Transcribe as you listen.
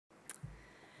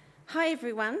Hi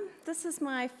everyone, this is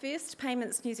my first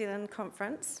Payments New Zealand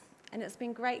conference, and it's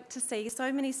been great to see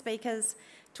so many speakers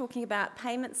talking about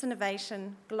payments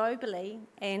innovation globally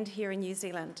and here in New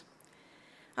Zealand.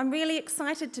 I'm really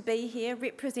excited to be here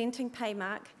representing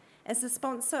Paymark as the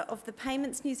sponsor of the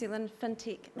Payments New Zealand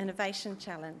Fintech Innovation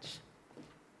Challenge.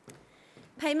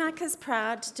 Paymark is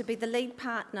proud to be the lead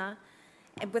partner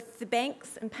with the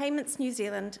banks and Payments New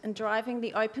Zealand in driving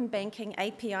the open banking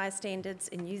API standards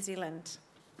in New Zealand.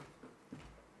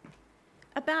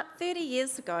 About 30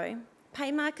 years ago,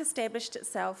 Paymark established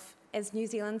itself as New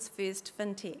Zealand's first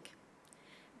fintech.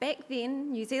 Back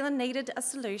then, New Zealand needed a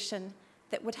solution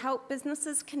that would help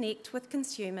businesses connect with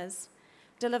consumers,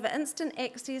 deliver instant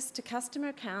access to customer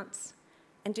accounts,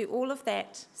 and do all of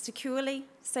that securely,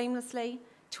 seamlessly,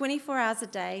 24 hours a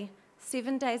day,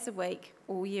 7 days a week,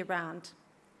 all year round.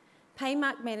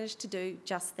 Paymark managed to do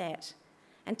just that.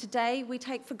 And today, we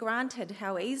take for granted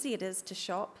how easy it is to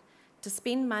shop, to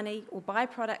spend money or buy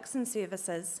products and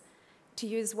services, to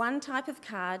use one type of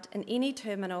card in any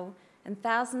terminal in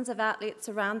thousands of outlets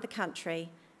around the country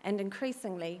and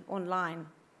increasingly online.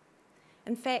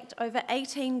 In fact, over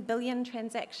 18 billion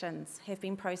transactions have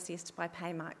been processed by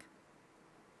Paymark.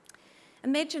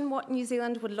 Imagine what New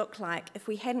Zealand would look like if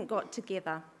we hadn't got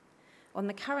together on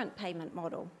the current payment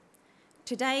model.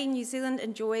 Today, New Zealand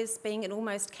enjoys being an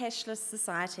almost cashless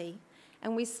society,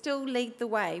 and we still lead the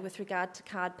way with regard to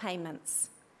card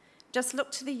payments. Just look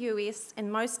to the US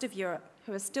and most of Europe,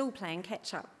 who are still playing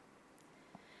catch-up.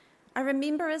 I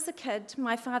remember as a kid,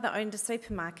 my father owned a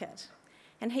supermarket,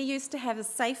 and he used to have a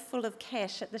safe full of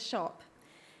cash at the shop,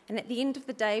 and at the end of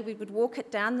the day, we would walk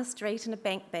it down the street in a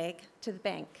bank bag to the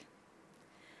bank.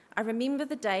 I remember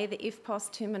the day the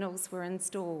EFTPOS terminals were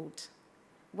installed.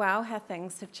 Wow, how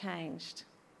things have changed.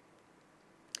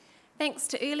 Thanks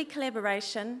to early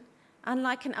collaboration,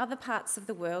 unlike in other parts of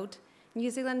the world,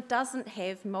 New Zealand doesn't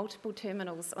have multiple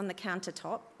terminals on the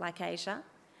countertop, like Asia,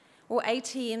 or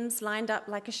ATMs lined up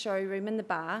like a showroom in the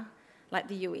bar, like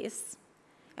the US,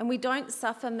 and we don't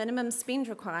suffer minimum spend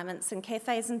requirements in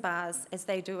cafes and bars as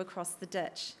they do across the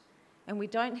ditch, and we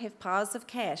don't have piles of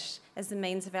cash as the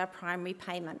means of our primary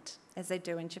payment, as they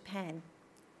do in Japan.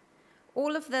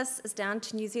 All of this is down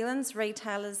to New Zealand's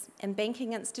retailers and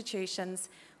banking institutions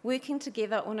working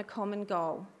together on a common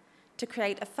goal: to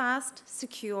create a fast,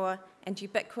 secure, and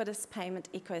ubiquitous payment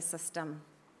ecosystem.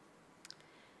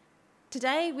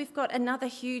 Today, we've got another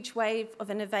huge wave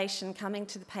of innovation coming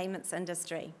to the payments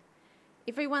industry.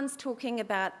 Everyone's talking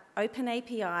about open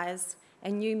APIs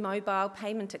and new mobile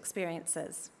payment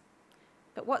experiences.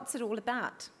 But what's it all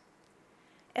about?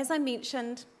 As I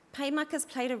mentioned, Paymark has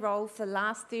played a role for the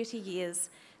last 30 years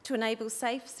to enable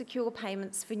safe, secure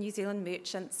payments for New Zealand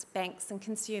merchants, banks, and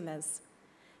consumers.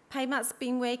 Paymark's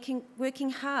been working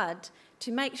hard to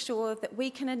make sure that we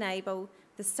can enable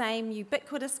the same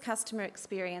ubiquitous customer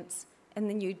experience in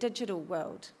the new digital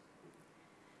world.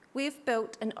 We've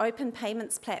built an open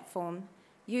payments platform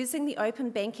using the Open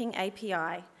Banking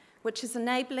API, which is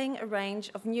enabling a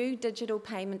range of new digital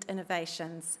payment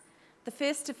innovations, the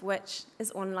first of which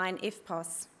is online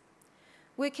EFTPOS.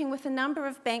 Working with a number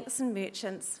of banks and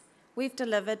merchants, we've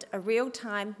delivered a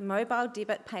real-time mobile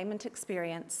debit payment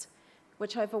experience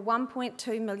which over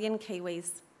 1.2 million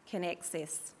Kiwis can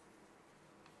access.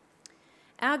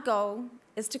 Our goal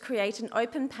is to create an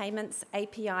open payments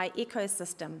API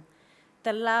ecosystem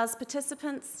that allows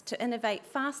participants to innovate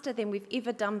faster than we've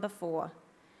ever done before.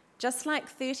 Just like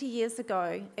 30 years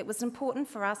ago, it was important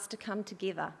for us to come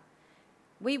together.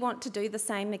 We want to do the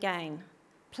same again.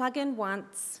 Plug in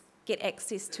once, get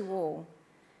access to all.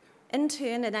 In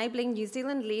turn, enabling New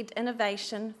Zealand-led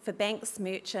innovation for banks,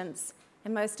 merchants,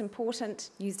 and most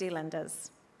important, New Zealanders.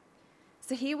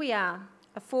 So here we are,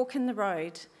 a fork in the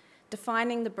road,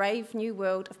 defining the brave new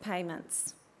world of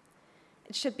payments.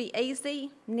 It should be easy,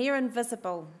 near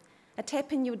invisible, a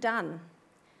tap and you're done.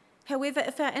 However,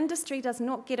 if our industry does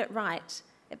not get it right,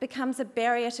 it becomes a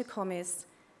barrier to commerce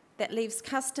that leaves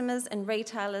customers and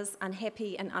retailers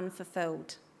unhappy and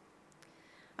unfulfilled.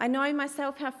 I know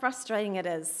myself how frustrating it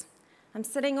is. I'm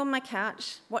sitting on my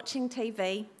couch, watching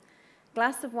TV,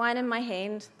 glass of wine in my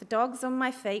hand, the dog's on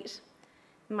my feet,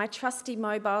 and my trusty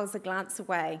mobile's a glance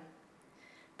away.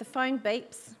 The phone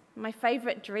beeps, my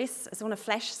favourite dress is on a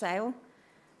flash sale,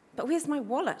 but where's my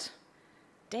wallet?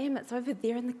 Damn, it's over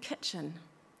there in the kitchen.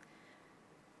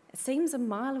 It seems a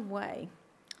mile away.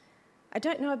 I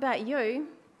don't know about you,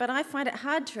 but I find it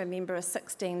hard to remember a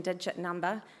 16-digit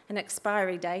number, an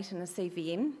expiry date, and a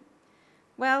CVM.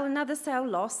 Well, another sale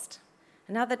lost,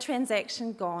 another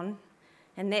transaction gone,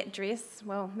 and that dress,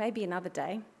 well, maybe another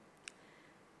day.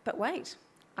 But wait,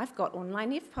 I've got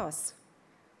online EFTPOS.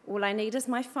 All I need is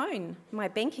my phone, my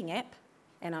banking app,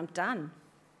 and I'm done.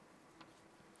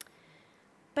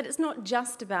 But it's not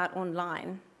just about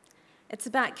online. It's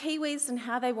about Kiwis and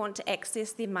how they want to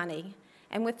access their money.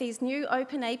 And with these new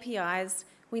open APIs,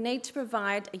 we need to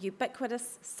provide a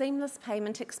ubiquitous, seamless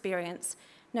payment experience,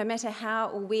 no matter how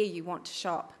or where you want to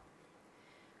shop.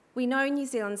 We know New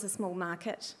Zealand's a small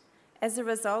market. As a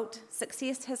result,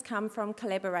 success has come from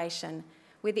collaboration,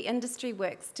 where the industry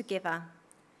works together.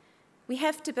 We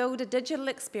have to build a digital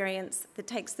experience that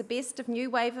takes the best of new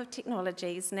wave of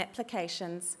technologies and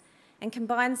applications and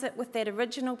combines it with that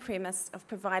original premise of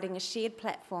providing a shared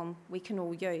platform we can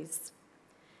all use.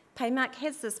 Paymark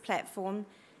has this platform,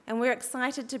 and we're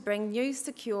excited to bring new,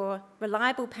 secure,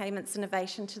 reliable payments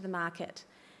innovation to the market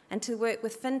and to work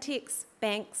with fintechs,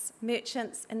 banks,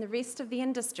 merchants, and the rest of the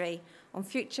industry on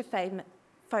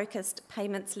future-focused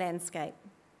payments landscape.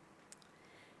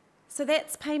 So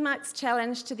that's Paymark's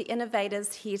challenge to the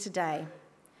innovators here today.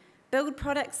 Build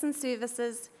products and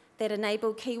services that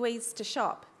enable Kiwis to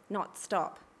shop, not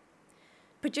stop.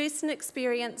 Produce an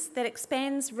experience that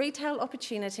expands retail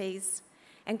opportunities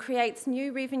and creates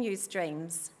new revenue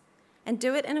streams, and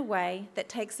do it in a way that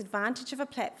takes advantage of a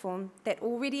platform that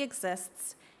already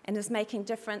exists and is making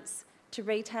difference to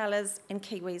retailers and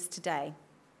Kiwis today.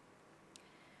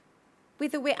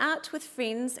 Whether we're out with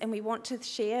friends and we want to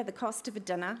share the cost of a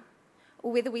dinner,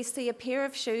 or whether we see a pair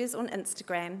of shoes on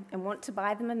Instagram and want to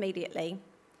buy them immediately,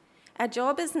 our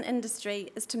job as an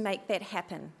industry is to make that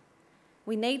happen.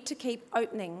 We need to keep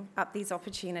opening up these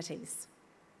opportunities.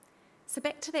 So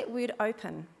back to that word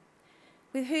open.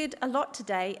 We've heard a lot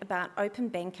today about open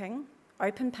banking,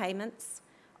 open payments,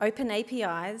 open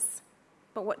APIs,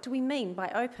 but what do we mean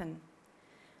by open?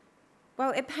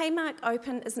 Well, at Paymark,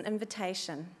 open is an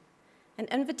invitation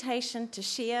to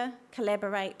share,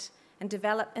 collaborate, and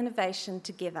develop innovation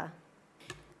together.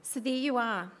 So there you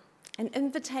are, an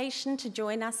invitation to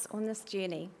join us on this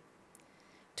journey.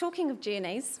 Talking of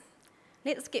journeys,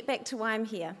 let's get back to why I'm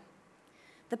here.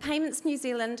 The Payments New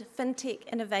Zealand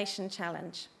Fintech Innovation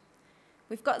Challenge.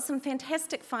 We've got some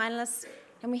fantastic finalists,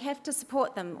 and we have to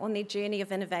support them on their journey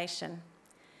of innovation.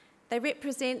 They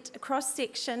represent a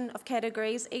cross-section of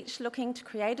categories, each looking to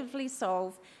creatively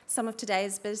solve some of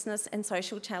today's business and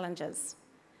social challenges.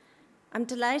 I'm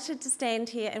delighted to stand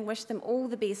here and wish them all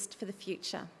the best for the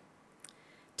future.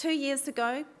 2 years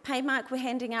ago, Paymark were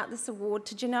handing out this award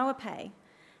to Genoa Pay,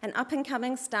 an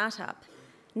up-and-coming startup,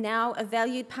 now a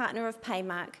valued partner of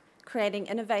Paymark, creating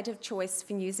innovative choice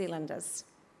for New Zealanders.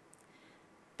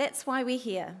 That's why we're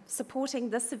here, supporting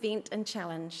this event and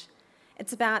challenge.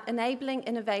 It's about enabling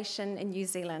innovation in New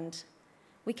Zealand.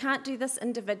 We can't do this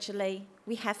individually,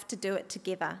 we have to do it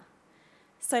together.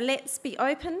 So let's be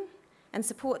open and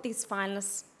support these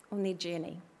finalists on their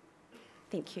journey.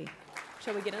 Thank you.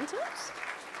 Shall we get into it?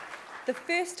 The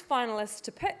first finalist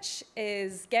to pitch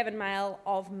is Gavin Mail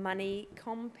of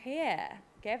MoneyCompare.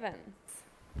 Gavin.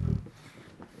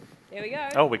 There we go.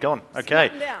 Oh, we're gone.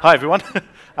 Okay. Hi, everyone.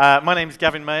 My name is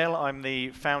Gavin Mail. I'm the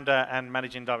founder and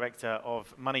managing director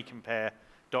of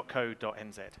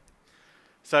MoneyCompare.co.nz.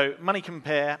 So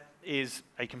MoneyCompare is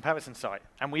a comparison site,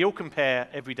 and we all compare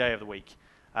every day of the week,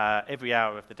 every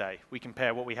hour of the day. We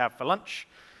compare what we have for lunch.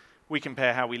 We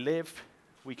compare how we live.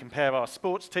 We compare our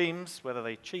sports teams, whether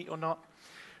they cheat or not.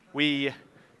 We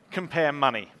compare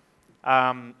money,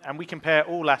 and we compare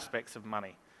all aspects of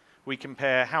money. We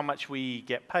compare how much we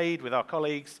get paid with our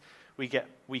colleagues. We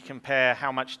compare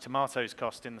how much tomatoes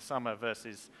cost in the summer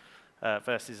versus at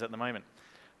the moment.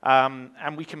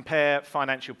 And we compare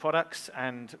financial products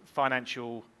and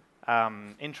financial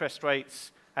interest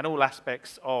rates and all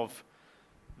aspects of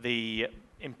the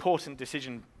important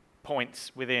decision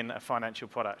points within a financial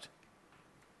product.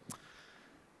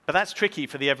 But that's tricky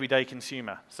for the everyday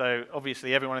consumer. So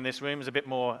obviously everyone in this room is a bit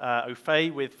more au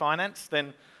fait with finance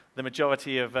than the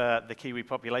majority of the Kiwi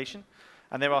population.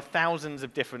 And there are thousands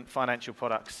of different financial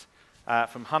products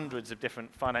from hundreds of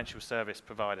different financial service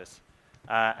providers.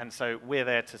 And so we're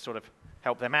there to sort of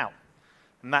help them out.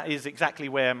 And that is exactly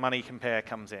where MoneyCompare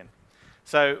comes in.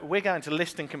 So we're going to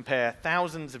list and compare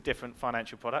thousands of different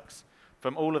financial products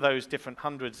from all of those different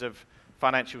hundreds of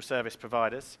financial service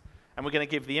providers. And we're going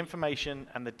to give the information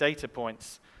and the data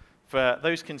points for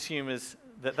those consumers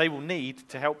that they will need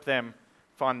to help them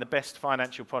find the best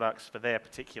financial products for their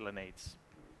particular needs.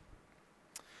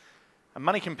 And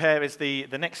MoneyCompare is the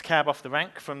next cab off the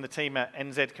rank from the team at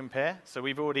NZ Compare. So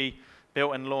we've already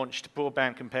built and launched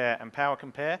Broadband Compare and Power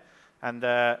Compare. And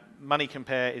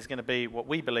MoneyCompare is going to be what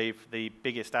we believe the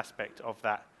biggest aspect of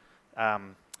that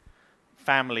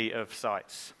family of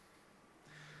sites.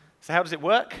 So how does it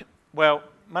work? Well,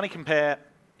 MoneyCompare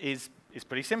is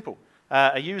pretty simple.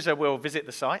 A user will visit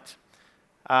the site,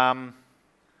 and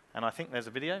I think there's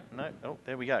a video. No, oh,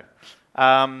 there we go.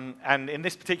 And in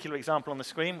this particular example on the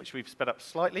screen, which we've sped up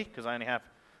slightly because I only have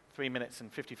 3 minutes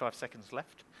and 55 seconds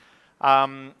left,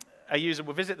 a user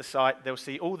will visit the site. They'll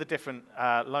see all the different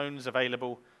loans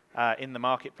available in the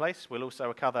marketplace. We'll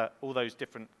also cover all those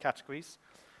different categories.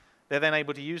 They're then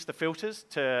able to use the filters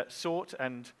to sort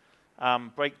and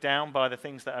break down by the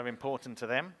things that are important to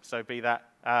them. So be that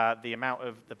the amount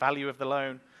of the value of the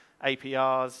loan,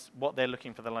 APRs, what they're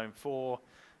looking for the loan for,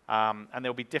 and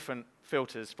there'll be different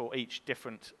filters for each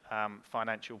different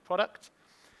financial product.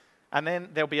 And then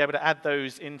they'll be able to add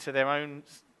those into their own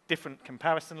different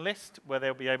comparison list where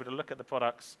they'll be able to look at the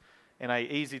products in a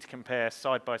easy to compare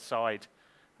side-by-side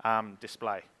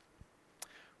display.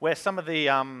 Where some of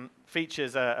the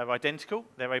features are identical,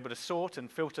 they're able to sort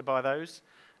and filter by those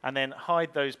and then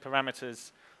hide those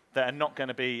parameters that are not going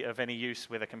to be of any use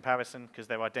with a comparison because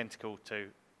they're identical to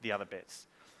the other bits,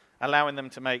 allowing them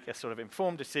to make a sort of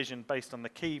informed decision based on the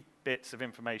key bits of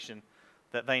information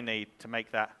that they need to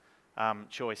make that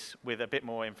choice with a bit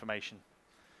more information.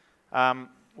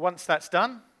 Once that's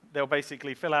done, they'll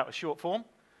basically fill out a short form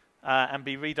and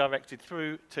be redirected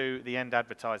through to the end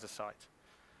advertiser site,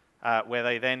 where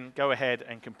they then go ahead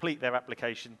and complete their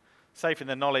application, safe in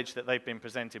the knowledge that they've been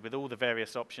presented with all the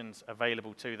various options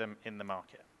available to them in the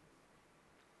market.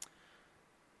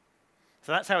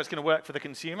 So that's how it's going to work for the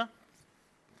consumer.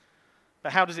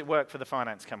 But how does it work for the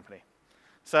finance company?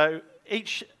 So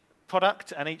each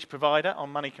product and each provider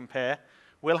on MoneyCompare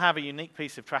will have a unique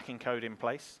piece of tracking code in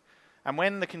place. And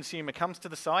when the consumer comes to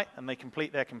the site and they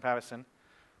complete their comparison,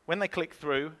 when they click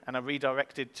through and are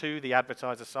redirected to the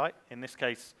advertiser site, in this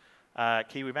case,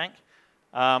 Kiwibank,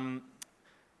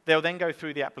 they'll then go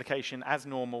through the application as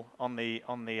normal on the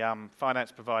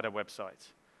finance provider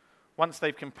website. Once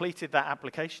they've completed that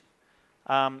application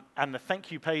and the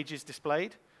thank you page is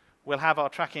displayed, we'll have our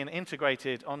tracking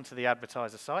integrated onto the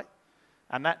advertiser site,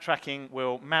 and that tracking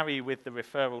will marry with the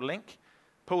referral link,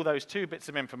 pull those two bits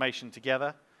of information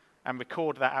together, and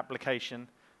record that application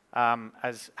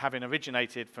as having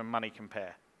originated from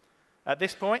MoneyCompare. At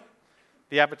this point,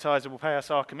 the advertiser will pay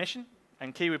us our commission,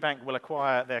 and Kiwibank will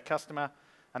acquire their customer,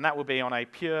 and that will be on a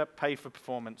pure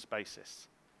pay-for-performance basis.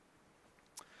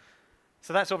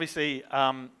 So that's obviously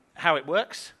how it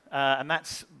works, and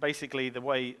that's basically the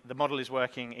way the model is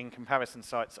working in comparison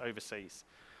sites overseas.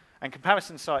 And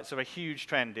comparison sites are a huge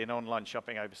trend in online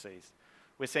shopping overseas.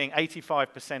 We're seeing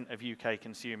 85% of UK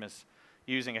consumers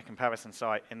using a comparison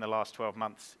site in the last 12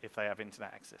 months if they have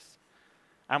internet access.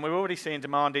 And we're already seeing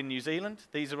demand in New Zealand.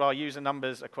 These are our user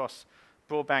numbers across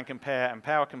Broadband Compare and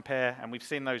Power Compare, and we've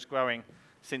seen those growing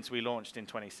since we launched in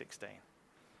 2016.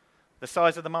 The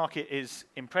size of the market is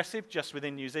impressive just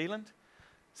within New Zealand.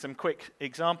 Some quick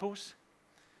examples.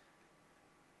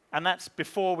 And that's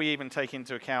before we even take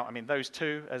into account, I mean, those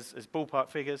two as ballpark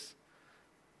figures.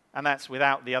 And that's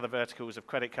without the other verticals of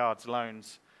credit cards,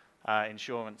 loans,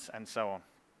 insurance, and so on.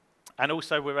 And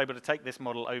also, we're able to take this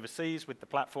model overseas with the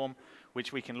platform,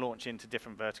 which we can launch into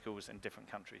different verticals in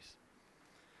different countries.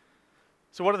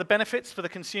 So what are the benefits for the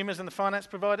consumers and the finance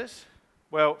providers?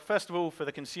 Well, first of all, for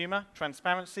the consumer,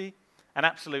 transparency and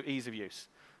absolute ease of use.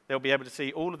 They'll be able to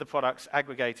see all of the products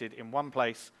aggregated in one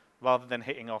place rather than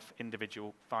hitting off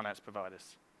individual finance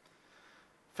providers.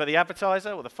 For the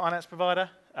advertiser or the finance provider,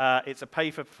 it's a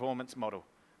pay-for-performance model.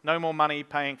 No more money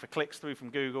paying for clicks through from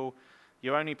Google.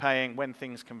 You're only paying when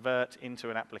things convert into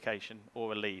an application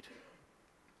or a lead.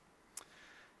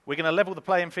 We're going to level the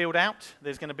playing field out.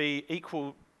 There's going to be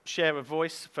equal share of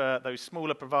voice for those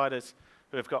smaller providers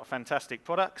who have got fantastic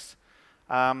products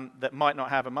that might not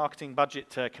have a marketing budget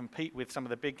to compete with some of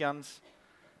the big guns.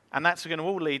 And that's going to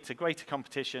all lead to greater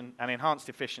competition and enhanced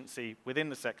efficiency within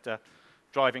the sector,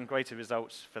 driving greater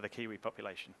results for the Kiwi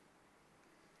population.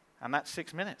 And that's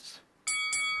 6 minutes.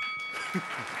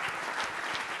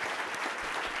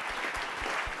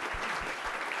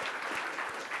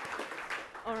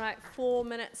 All right, 4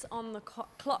 minutes on the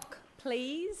clock,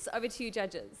 please. Over to you,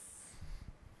 judges.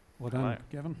 Well done,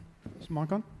 Gavin. Is the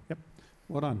mic on? Yep.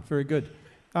 Well done. Very good.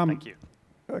 Thank you.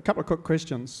 A couple of quick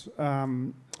questions.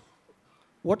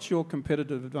 What's your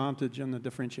competitive advantage in the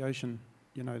differentiation,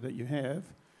 that you have?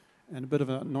 And a bit of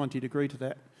a 90-degree to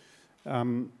that.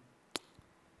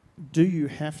 Do you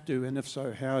have to, and if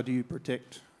so, how do you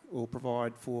protect or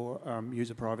provide for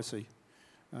user privacy,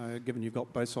 given you've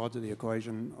got both sides of the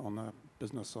equation on the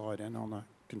business side and on the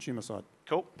consumer side?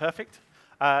 Cool, perfect.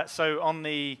 So on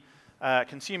the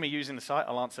consumer using the site,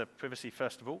 I'll answer privacy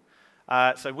first of all.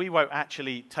 So we won't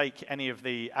actually take any of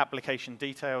the application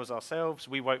details ourselves.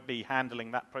 We won't be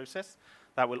handling that process.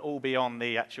 That will all be on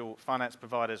the actual finance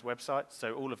provider's website,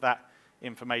 so all of that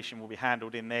information will be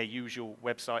handled in their usual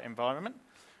website environment.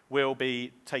 We'll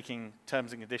be taking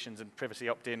terms and conditions and privacy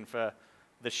opt-in for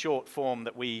the short form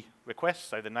that we request,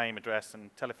 so the name, address,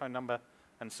 and telephone number,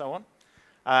 and so on.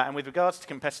 And with regards to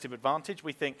competitive advantage,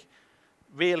 we think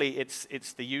really it's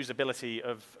the usability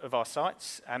of our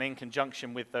sites, and in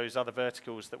conjunction with those other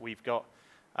verticals that we've got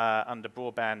under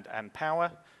broadband and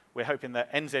power, we're hoping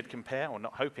that NZCompare, or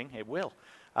not hoping, it will,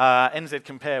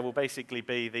 NZCompare will basically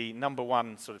be the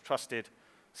 #1 sort of trusted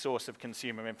source of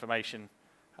consumer information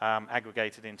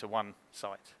aggregated into one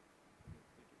site.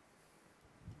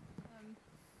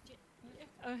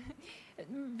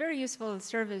 Very useful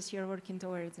service you're working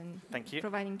towards and Thank you.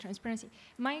 Providing transparency.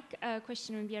 My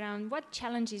question would be around what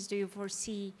challenges do you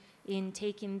foresee in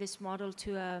taking this model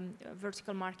to a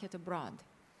vertical market abroad?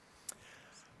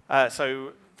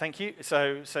 So thank you.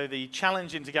 So the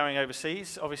challenge into going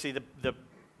overseas, obviously the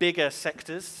bigger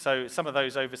sectors, so some of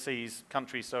those overseas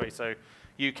countries, so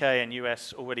UK and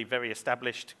US, already very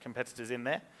established competitors in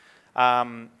there.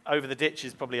 Over the ditch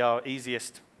is probably our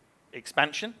easiest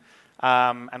expansion.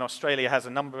 And Australia has a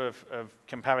number of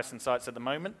comparison sites at the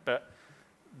moment, but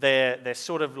they're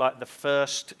sort of like the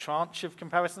first tranche of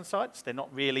comparison sites. They're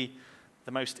not really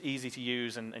the most easy to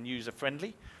use and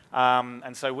user-friendly.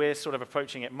 And so we're sort of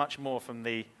approaching it much more from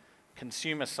the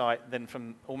consumer site than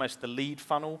from almost the lead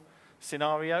funnel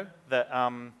scenario that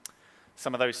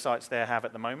some of those sites there have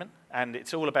at the moment. And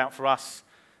it's all about, for us,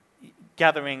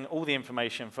 gathering all the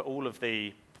information for all of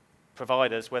the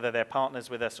providers, whether they're partners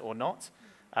with us or not.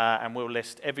 And we'll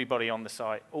list everybody on the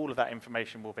site. All of that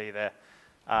information will be there.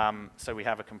 So we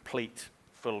have a complete,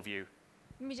 full view.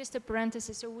 Maybe just a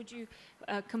parenthesis. So would you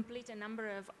complete a number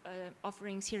of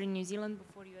offerings here in New Zealand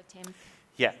before you attempt?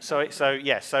 Yeah, so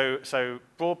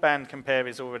Broadband Compare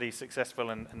is already successful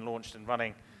and launched and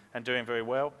running and doing very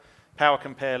well. Power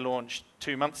Compare launched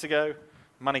 2 months ago.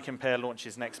 MoneyCompare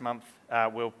launches next month.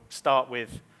 We'll start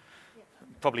with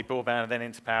probably broadband and then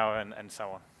into power and so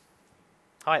on.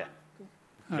 Hiya.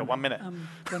 You've got 1 minute.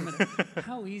 1 minute.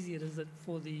 How easy is it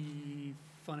for the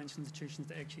financial institutions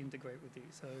to actually integrate with you?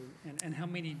 So, and how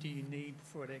many do you need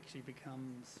before it actually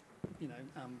becomes,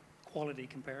 quality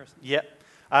comparison? Yep.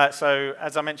 So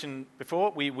as I mentioned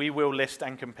before, we will list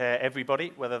and compare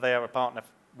everybody, whether they are a partner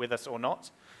with us or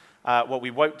not. What we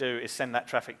won't do is send that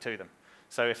traffic to them.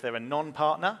 So if they're a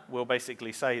non-partner, we'll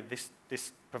basically say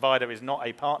this provider is not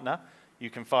a partner. You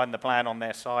can find the plan on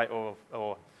their site or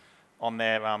on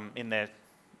their in their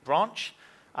branch.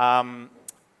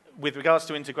 With regards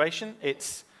to integration,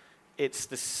 it's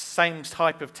the same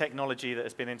type of technology that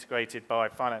has been integrated by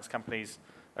finance companies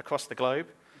across the globe.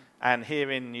 And here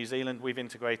in New Zealand, we've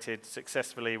integrated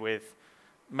successfully with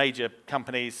major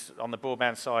companies. On the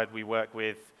broadband side, we work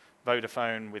with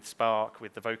Vodafone, with Spark,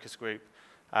 with the Vocus Group.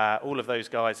 All of those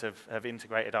guys have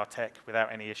integrated our tech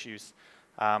without any issues.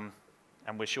 And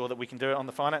we're sure that we can do it on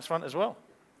the finance front as well.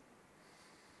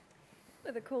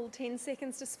 With a cool 10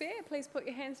 seconds to spare, please put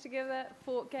your hands together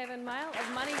for Gavin Mail of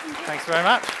MoneyCompare. Thanks very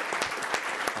much.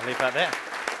 I'll leave that there.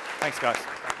 Thanks, guys.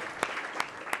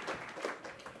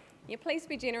 Yeah, please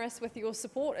be generous with your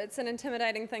support. It's an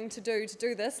intimidating thing to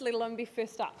do this, let alone be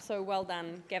first up. So well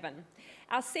done, Gavin.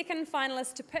 Our second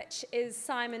finalist to pitch is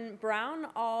Simon Brown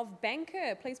of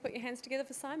Banqer. Please put your hands together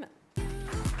for Simon.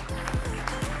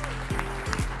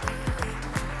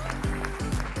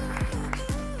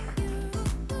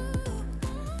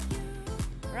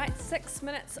 All right, 6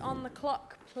 minutes on the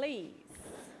clock, please.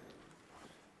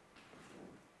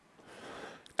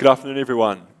 Good afternoon,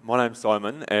 everyone. My name's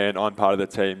Simon, and I'm part of the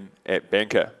team at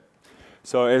Banqer.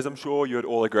 So, as I'm sure you would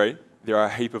all agree, there are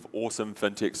a heap of awesome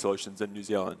fintech solutions in New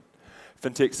Zealand.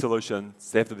 Fintech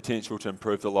solutions have the potential to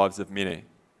improve the lives of many.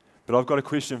 But I've got a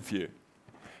question for you.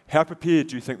 How prepared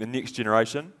do you think the next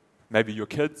generation, maybe your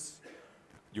kids,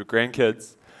 your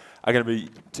grandkids, are going to be,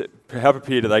 how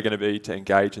prepared are they going to be to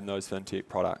engage in those fintech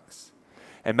products?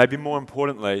 And maybe more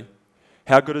importantly,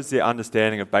 how good is their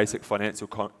understanding of basic financial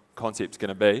concepts going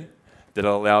to be that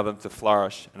will allow them to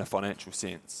flourish in a financial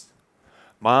sense?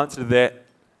 My answer to that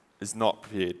is not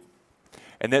prepared.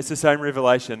 And that's the same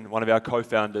revelation one of our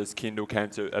co-founders, Kendall, came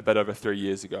to a bit over 3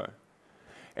 years ago.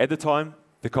 At the time,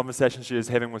 the conversation she was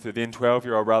having with her then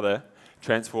 12-year-old brother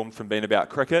transformed from being about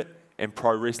cricket and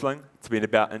pro wrestling to being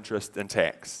about interest in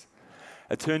tax.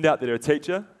 It turned out that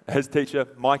his teacher,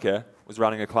 Micah, was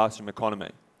running a classroom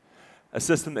economy, a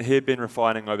system that he had been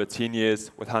refining over 10 years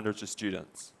with hundreds of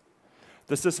students.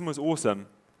 The system was awesome,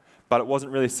 but it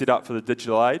wasn't really set up for the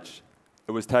digital age.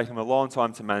 It was taking a long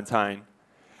time to maintain,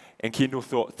 and Kendall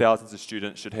thought thousands of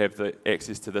students should have the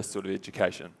access to this sort of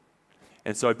education.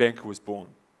 And so Banqer was born.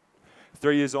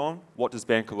 3 years on, what does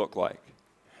Banqer look like?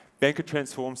 Banqer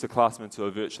transforms the classroom into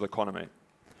a virtual economy.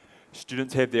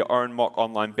 Students have their own mock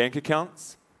online bank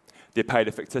accounts, they're paid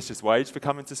a fictitious wage for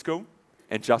coming to school,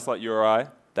 and just like you or I,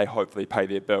 they hopefully pay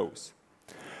their bills.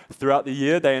 Throughout the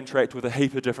year, they interact with a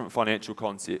heap of different financial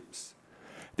concepts.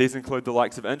 These include the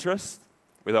likes of interest,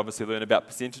 where they obviously learn about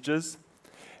percentages,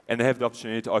 and they have the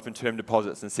opportunity to open term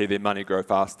deposits and see their money grow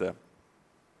faster.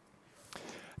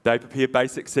 They prepare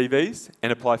basic CVs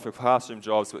and apply for classroom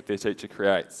jobs which their teacher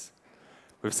creates.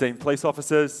 We've seen police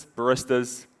officers,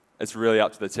 baristas. It's really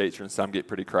up to the teacher, and some get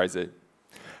pretty crazy.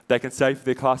 They can save for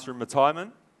their classroom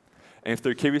retirement, and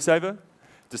through KiwiSaver,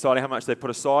 deciding how much they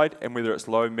put aside and whether it's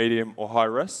low, medium, or high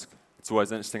risk. It's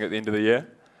always interesting at the end of the year.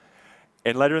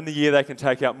 And later in the year, they can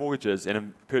take out mortgages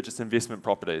and purchase investment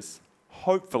properties.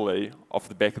 Hopefully, off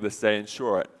the back of this, they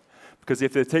insure it. Because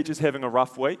if their teacher's having a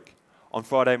rough week, on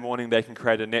Friday morning, they can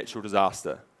create a natural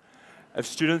disaster. If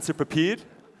students are prepared,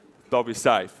 they'll be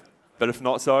safe. But if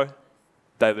not so,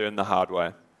 they learn the hard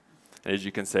way. And as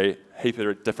you can see, a heap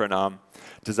of different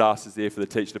disasters there for the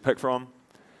teacher to pick from.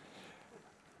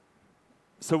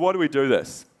 So why do we do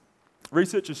this?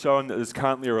 Research has shown that there's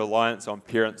currently a reliance on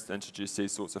parents to introduce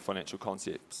these sorts of financial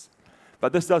concepts.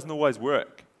 But this doesn't always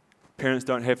work. Parents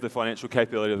don't have the financial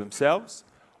capability themselves,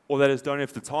 or they just don't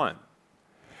have the time.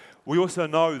 We also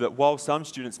know that while some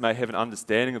students may have an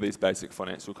understanding of these basic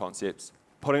financial concepts,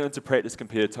 putting it into practice can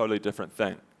be a totally different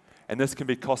thing. And this can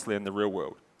be costly in the real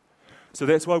world. So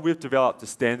that's why we've developed a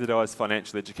standardised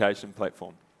financial education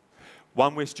platform,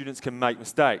 one where students can make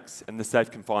mistakes in the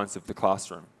safe confines of the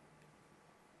classroom.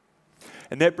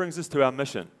 And that brings us to our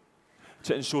mission,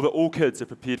 to ensure that all kids are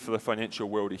prepared for the financial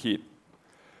world ahead.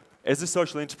 As a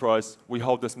social enterprise, we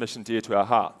hold this mission dear to our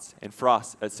hearts, and for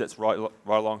us, it sits right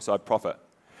alongside profit.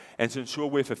 And to ensure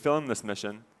we're fulfilling this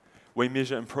mission, we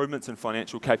measure improvements in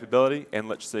financial capability and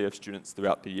literacy of students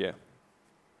throughout the year.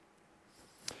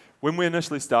 When we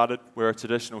initially started, we were a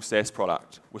traditional SaaS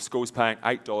product, with schools paying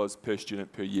 $8 per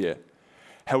student per year.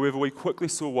 However, we quickly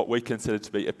saw what we considered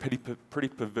to be a pretty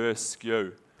perverse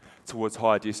skew towards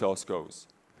higher decile schools.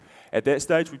 At that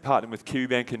stage, we partnered with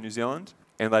Kiwibank in New Zealand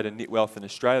and later NetWealth in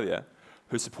Australia,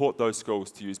 who support those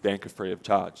schools to use Banqer free of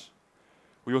charge.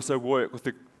 We also work with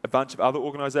a bunch of other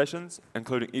organisations,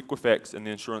 including Equifax and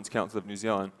the Insurance Council of New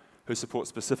Zealand, who support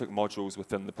specific modules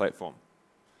within the platform.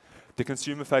 The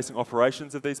consumer-facing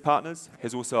operations of these partners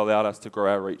has also allowed us to grow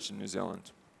our reach in New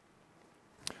Zealand.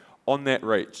 On that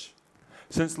reach,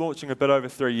 since launching a bit over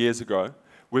 3 years ago,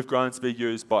 we've grown to be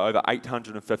used by over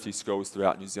 850 schools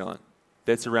throughout New Zealand.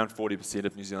 That's around 40%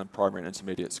 of New Zealand primary and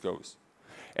intermediate schools,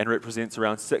 and represents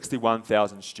around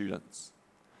 61,000 students.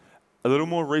 A little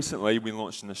more recently, we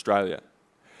launched in Australia.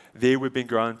 There, we've been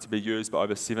grown to be used by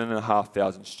over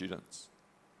 7,500 students.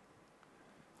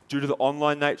 Due to the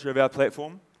online nature of our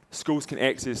platform, schools can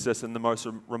access this in the most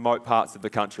remote parts of the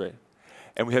country.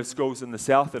 And we have schools in the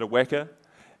south that are Waka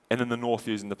and in the north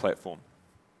using the platform.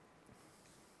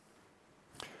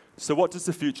 So what does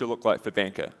the future look like for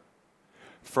Banqer?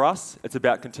 For us, it's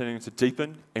about continuing to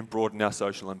deepen and broaden our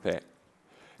social impact.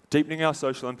 Deepening our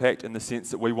social impact in the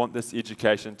sense that we want this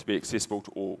education to be accessible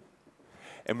to all.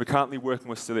 And we're currently working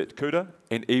with Select Kuta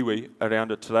and iwi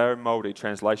around a Te Reo Māori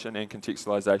translation and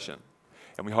contextualisation.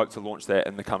 And we hope to launch that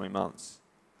in the coming months.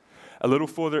 A little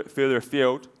further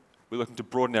afield, we're looking to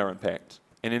broaden our impact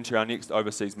and enter our next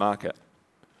overseas market.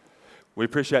 We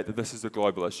appreciate that this is a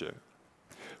global issue.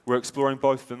 We're exploring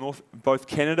both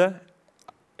Canada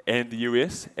and the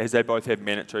US, as they both have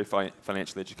mandatory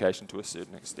financial education to a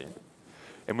certain extent.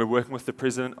 And we're working with the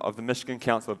President of the Michigan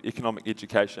Council of Economic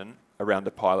Education around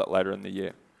a pilot later in the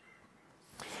year.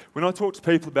 When I talk to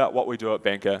people about what we do at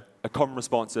Banqer, a common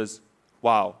response is,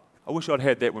 wow, I wish I'd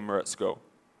had that when we were at school.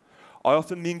 I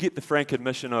often then get the frank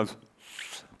admission of,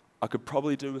 I could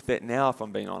probably do with that now if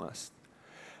I'm being honest.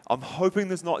 I'm hoping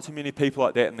there's not too many people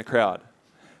like that in the crowd.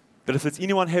 But if there's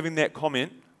anyone having that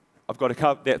comment, I've got a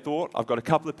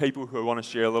couple of people who I want to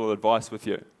share a little advice with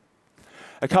you.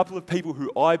 A couple of people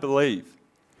who I believe,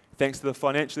 thanks to the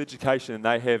financial education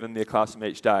they have in their classroom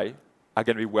each day, are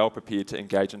going to be well prepared to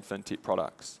engage in fintech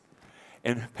products.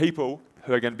 And people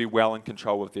who are going to be well in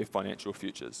control of their financial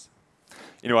futures.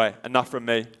 Anyway, enough from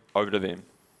me, over to them.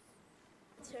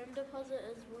 Term deposit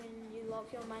is when you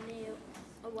lock your money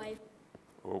away.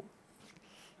 Oh.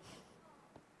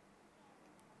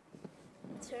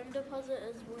 Term deposit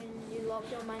is when you lock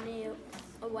your money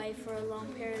away for a long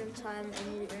period of time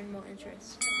and you earn more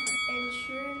interest.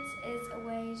 Insurance is a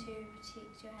way to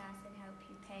protect your house and help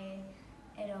you pay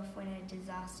it off when a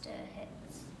disaster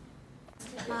hits.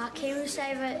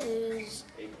 KiwiSaver is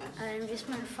an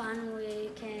investment fund where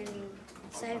you can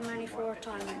save money for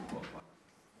retirement.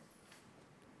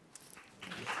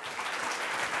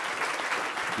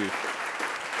 you.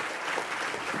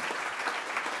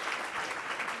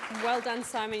 Well done,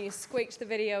 Simon. You squeaked the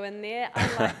video in there.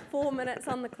 I'd like 4 minutes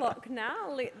on the clock now.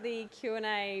 Let the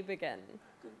Q&A begin.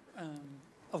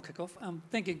 I'll kick off.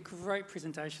 Thank you. Great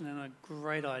presentation and a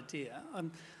great idea.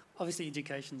 Obviously,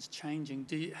 education's changing.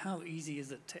 How easy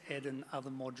is it to add in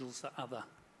other modules to other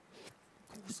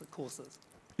courses?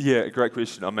 Yeah, great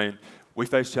question. I mean, we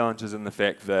face challenges in the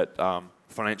fact that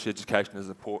financial education is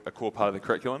a core part of the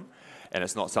curriculum, and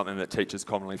it's not something that teachers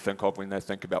commonly think of when they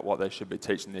think about what they should be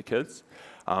teaching their kids.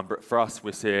 But for us,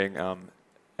 we're seeing an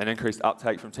increased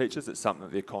uptake from teachers. It's something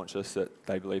that they're conscious that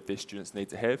they believe their students need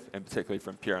to have, and particularly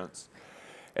from parents.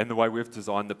 And the way we've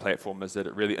designed the platform is that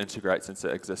it really integrates into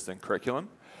existing curriculum.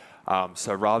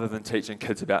 So rather than teaching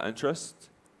kids about interest,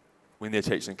 when they're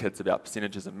teaching kids about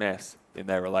percentages and maths, then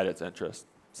they relate it to interest.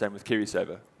 Same with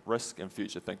KiwiSaver, risk and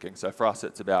future thinking. So for us,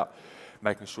 it's about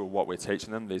making sure what we're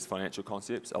teaching them, these financial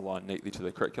concepts, align neatly to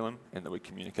the curriculum, and that we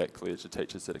communicate clearly to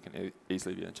teachers that it can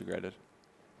easily be integrated.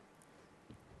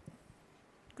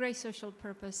 Great social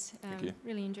purpose. Thank you.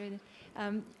 Really enjoyed it.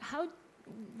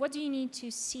 What do you need to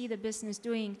see the business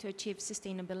doing to achieve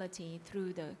sustainability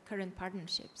through the current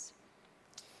partnerships?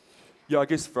 Yeah, I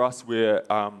guess for us, we're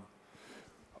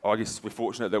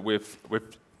fortunate that we've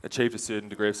achieved a certain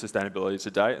degree of sustainability to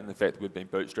date, and the fact that we've been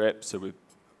bootstrapped, so we've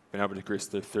been able to progress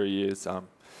through 3 years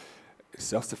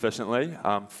self-sufficiently.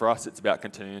 For us, it's about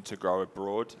continuing to grow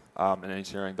abroad and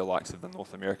entering the likes of the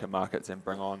North American markets and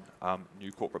bring on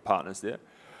new corporate partners there.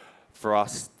 For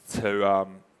us to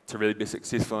really be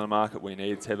successful in a market, we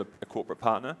need to have a corporate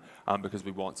partner because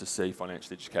we want to see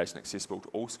financial education accessible to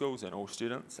all schools and all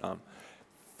students.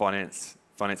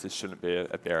 Finances shouldn't be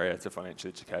a barrier to financial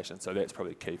education, so that's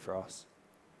probably key for us.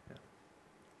 Yeah.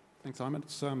 Thanks, Simon.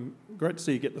 It's great to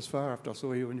see you get this far after I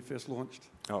saw you when you first launched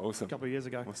a couple of years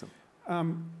ago.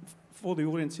 Awesome. For the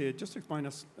audience here, just explain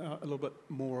us a little bit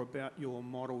more about your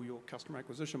model, your customer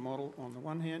acquisition model on the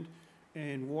one hand,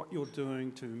 and what you're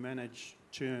doing to manage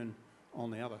churn on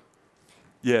the other.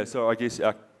 Yeah, so I guess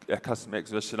our customer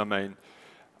acquisition, I mean,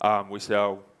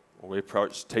 we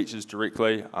approach teachers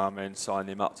directly and sign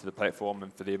them up to the platform,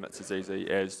 and for them it's as easy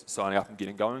as signing up and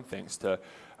getting going, thanks to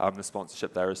the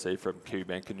sponsorship they receive from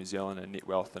Banqer in New Zealand and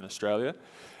NetWealth in Australia.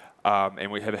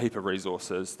 And we have a heap of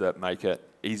resources that make it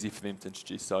easy for them to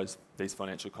introduce these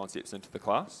financial concepts into the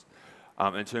class.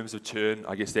 In terms of churn,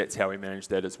 I guess that's how we manage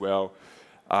that as well.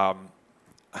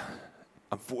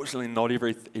 Unfortunately, not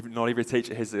every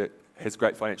teacher has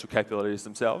great financial capabilities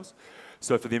themselves.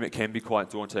 So for them, it can be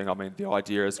quite daunting. I mean, the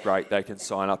idea is great. They can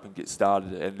sign up and get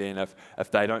started. And then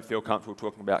if they don't feel comfortable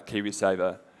talking about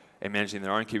KiwiSaver and managing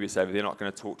their own KiwiSaver, they're not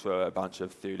going to talk to a bunch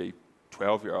of 30,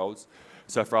 12-year-olds.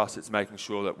 So for us, it's making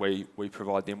sure that we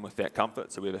provide them with that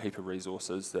comfort. So we have a heap of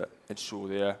resources that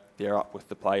ensure they're up with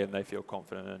the play and they feel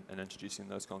confident in introducing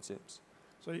those concepts.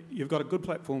 So you've got a good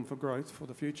platform for growth for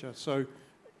the future. So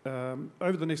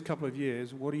over the next couple of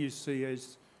years, what do you see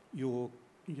as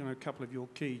couple of your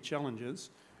key challenges,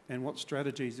 and what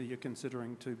strategies are you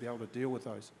considering to be able to deal with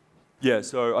those? Yeah,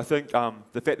 so I think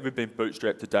the fact that we've been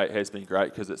bootstrapped to date has been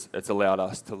great because it's allowed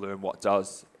us to learn what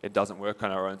does and doesn't work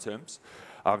on our own terms.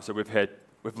 So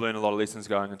we've learned a lot of lessons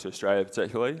going into Australia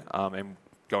particularly, and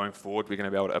going forward we're going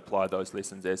to be able to apply those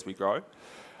lessons as we grow.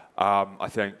 I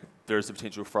think there is the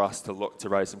potential for us to look to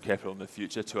raise some capital in the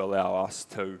future to allow us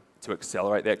to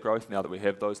accelerate that growth now that we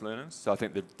have those learnings. So I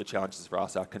think the challenges for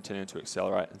us are continuing to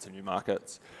accelerate into new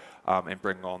markets and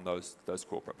bring on those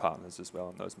corporate partners as well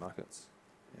in those markets.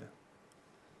 Yeah.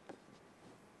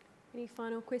 Any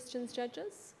final questions,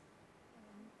 judges?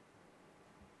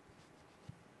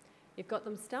 You've got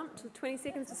them stumped with 20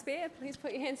 seconds to spare. Please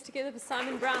put your hands together for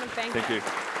Simon Brown of Banqer. Thank you.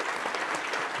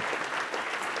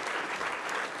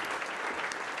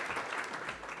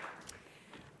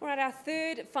 All right, our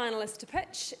third finalist to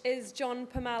pitch is John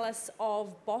Pamalis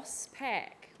of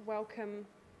Bosspac. Welcome,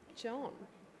 John.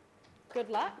 Good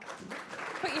luck.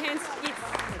 Put your hands, yes.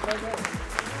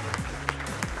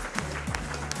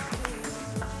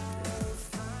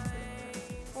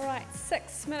 All right,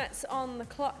 6 minutes on the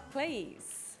clock,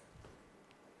 please.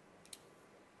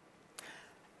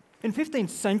 In 15th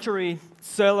century,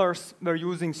 sailors were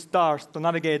using stars to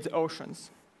navigate the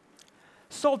oceans.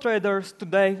 Sole traders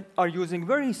today are using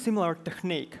very similar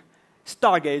technique,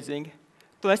 stargazing,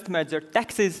 to estimate their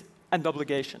taxes and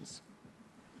obligations.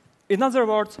 In other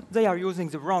words, they are using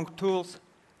the wrong tools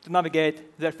to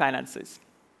navigate their finances.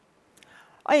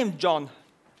 I am John,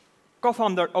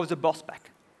 co-founder of the Bosspac,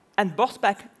 and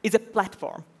Bosspac is a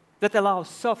platform that allows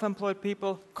self-employed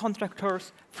people,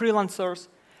 contractors, freelancers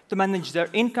to manage their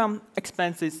income,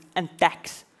 expenses, and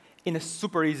tax in a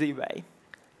super easy way.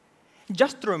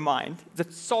 Just to remind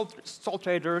that sole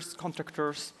traders,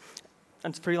 contractors,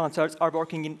 and freelancers are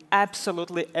working in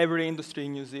absolutely every industry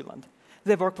in New Zealand.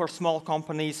 They work for small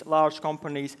companies, large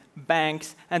companies,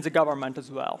 banks, and the government as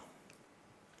well.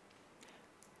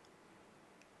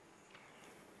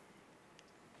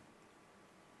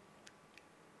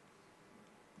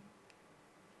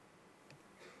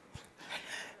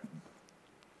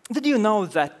 Did you know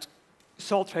that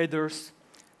sole traders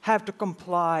have to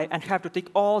comply and have to tick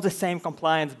all the same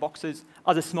compliance boxes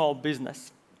as a small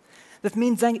business? That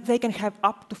means they can have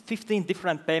up to 15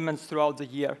 different payments throughout the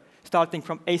year, starting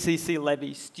from ACC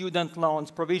levies, student loans,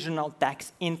 provisional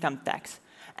tax, income tax.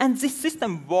 And this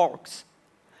system works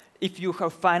if you have a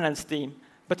finance team,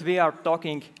 but we are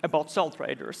talking about sole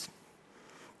traders.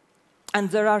 And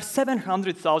there are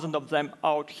 700,000 of them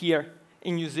out here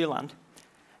in New Zealand.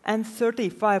 And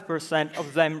 35%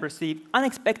 of them receive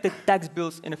unexpected tax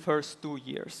bills in the first 2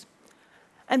 years.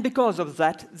 And because of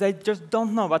that, they just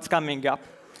don't know what's coming up.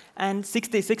 And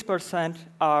 66%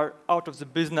 are out of the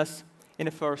business in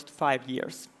the first 5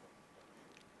 years.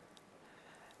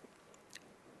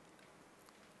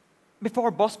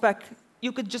 Before Bosspac,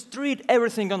 you could just read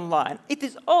everything online. It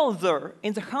is all there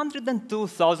in the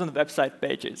 102,000 website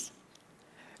pages.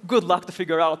 Good luck to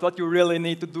figure out what you really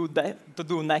need to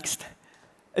do next,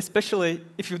 especially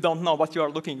if you don't know what you are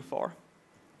looking for.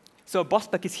 So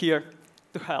Bosspac is here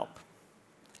to help.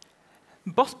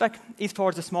 Bosspac is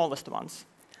for the smallest ones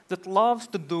that loves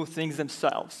to do things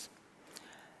themselves.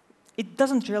 It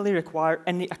doesn't really require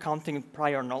any accounting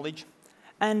prior knowledge,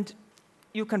 and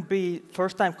you can be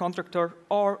first-time contractor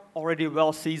or already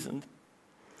well-seasoned.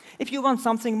 If you want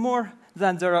something more,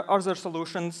 then there are other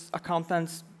solutions,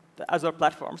 accountants, other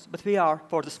platforms, but we are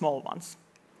for the small ones.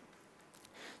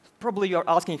 Probably you're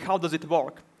asking, how does it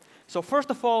work? So first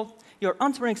of all, you're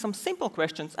answering some simple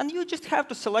questions, and you just have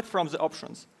to select from the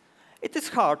options. It is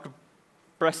hard to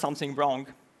press something wrong.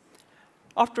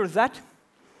 After that,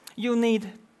 you need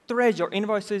to raise your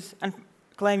invoices and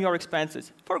claim your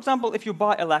expenses. For example, if you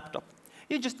buy a laptop,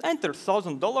 you just enter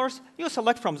 $1,000, you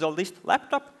select from the list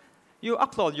laptop, you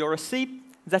upload your receipt,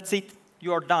 that's it,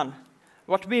 you are done.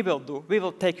 What we will do, we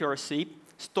will take your receipt,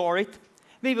 store it,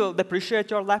 we will depreciate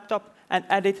your laptop, and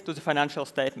add it to the financial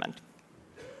statement.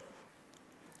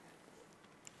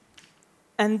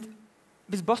 And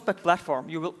with Bosspac platform,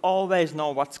 you will always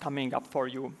know what's coming up for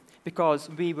you, because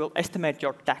we will estimate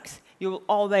your tax. You will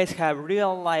always have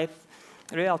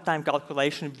real-time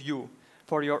calculation view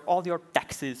for all your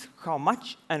taxes, how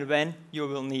much and when you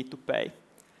will need to pay.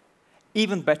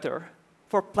 Even better,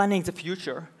 for planning the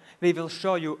future, we will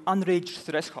show you unreached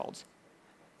thresholds.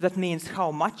 That means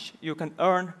how much you can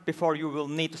earn before you will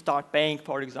need to start paying,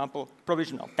 for example,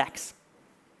 provisional tax.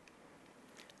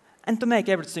 And to make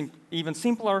everything even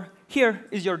simpler, here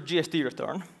is your GST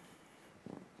return.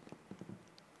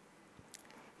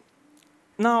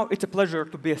 Now it's a pleasure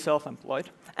to be a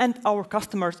self-employed, and our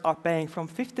customers are paying from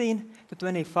 $15 to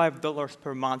 $25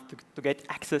 per month to get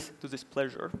access to this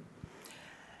pleasure.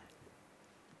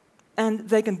 And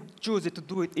they can choose to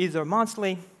do it either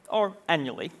monthly or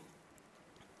annually.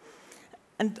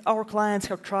 And our clients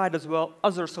have tried as well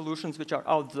other solutions which are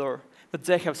out there, but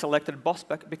they have selected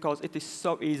Bosspac because it is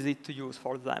so easy to use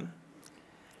for them.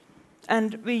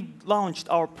 And we launched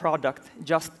our product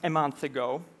just a month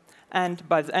ago. And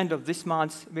by the end of this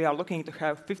month, we are looking to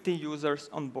have 50 users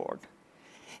on board.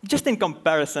 Just in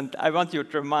comparison, I want you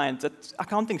to remind that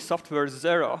accounting software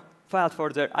Xero filed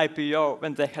for their IPO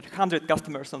when they had 100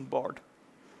 customers on board.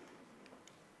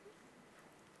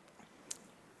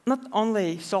 Not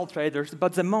only sole traders,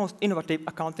 but the most innovative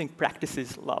accounting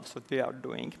practices loves what we are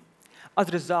doing. As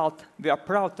a result, we are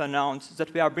proud to announce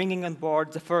that we are bringing on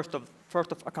board the first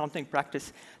of accounting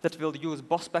practice that will use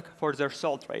Bosspac for their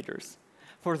sole traders.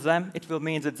 For them, it will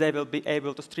mean that they will be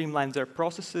able to streamline their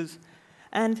processes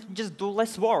and just do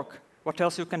less work. What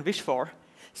else you can wish for?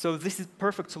 So this is a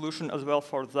perfect solution as well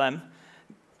for them,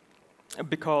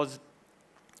 because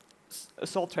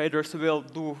sole traders will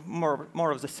do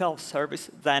more of the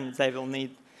self-service than they will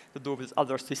need to do with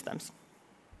other systems.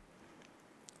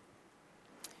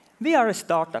 We are a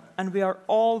startup, and we are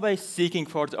always seeking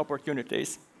for the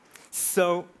opportunities.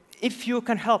 So if you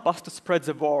can help us to spread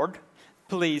the word,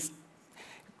 please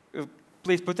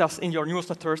put us in your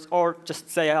newsletters, or just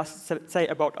say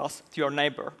about us to your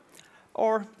neighbor.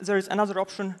 Or there is another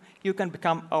option, you can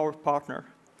become our partner,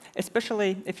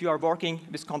 especially if you are working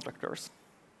with contractors.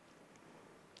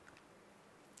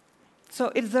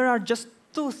 So if there are just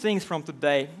 2 things from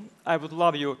today I would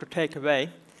love you to take away,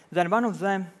 then one of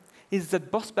them is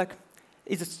that Bosspac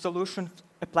is a solution,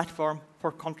 a platform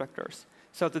for contractors,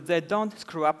 so that they don't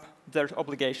screw up their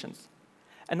obligations.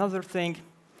 Another thing,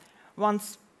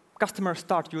 once customers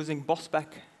start using Bosspac,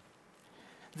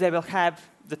 they will have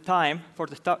the time for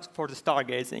the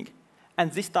stargazing,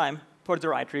 and this time for the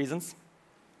right reasons.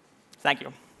 Thank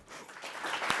you.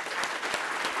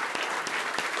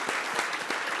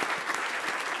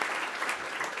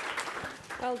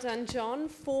 Well done, John.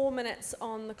 4 minutes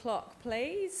on the clock,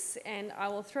 please, and I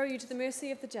will throw you to the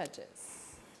mercy of the judges.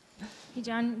 Hey,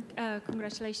 John,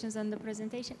 congratulations on the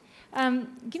presentation.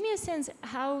 Give me a sense,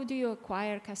 how do you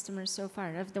acquire customers so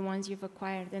far, of the ones you've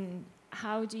acquired, and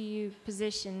how do you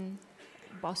position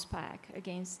Bosspac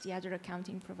against the other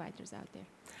accounting providers out there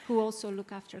who also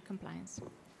look after compliance?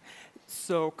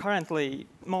 So currently,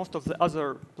 most of the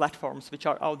other platforms which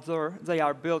are out there, they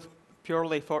are built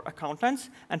purely for accountants,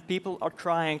 and people are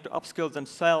trying to upskill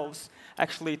themselves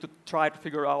actually to try to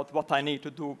figure out what I need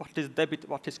to do, what is debit,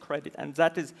 what is credit, and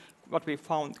that is what we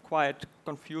found quite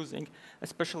confusing.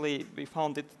 Especially, we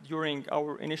found it during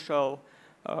our initial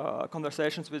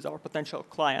conversations with our potential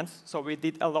clients. So we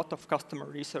did a lot of customer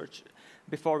research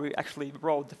before we actually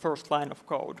wrote the first line of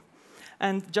code.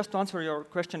 And just to answer your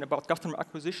question about customer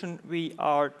acquisition, we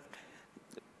are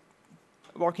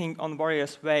working on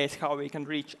various ways how we can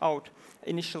reach out.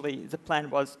 Initially, the plan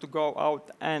was to go out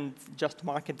and just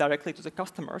market directly to the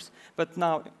customers. But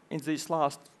now, in these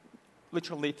last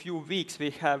literally few weeks,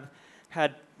 we have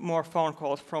had more phone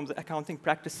calls from the accounting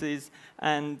practices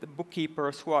and the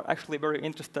bookkeepers who are actually very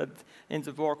interested in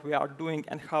the work we are doing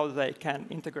and how they can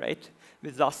integrate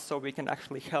with us so we can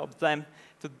actually help them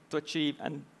to achieve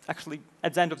and actually,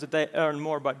 at the end of the day, earn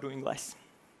more by doing less.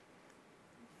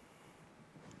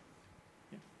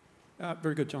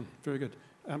 Very good, John. Very good.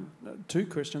 Two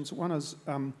questions. One is,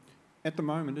 at the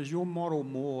moment, is your model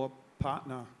more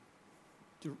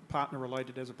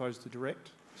partner-related as opposed to direct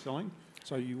selling?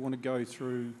 So you want to go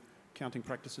through accounting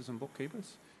practices and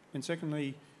bookkeepers? And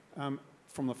secondly,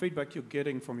 from the feedback you're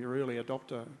getting from your early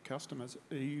adopter customers,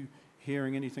 are you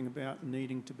hearing anything about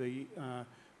needing to be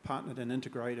partnered and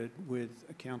integrated with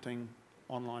accounting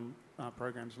online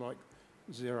programs like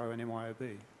Xero and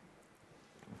MYOB?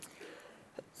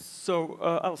 So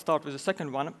I'll start with the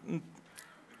second one.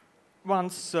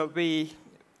 Once we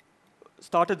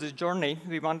started this journey,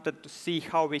 we wanted to see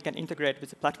how we can integrate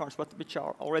with the platforms which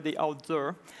are already out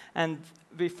there. And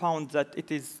we found that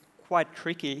it is quite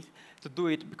tricky to do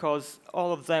it because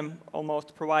all of them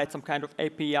almost provide some kind of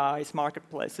APIs,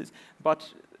 marketplaces.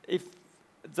 But if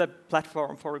the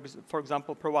platform, for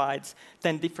example, provides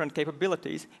 10 different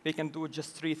capabilities, we can do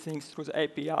just 3 things through the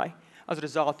API. As a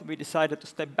result, we decided to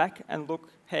step back and look,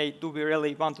 hey, do we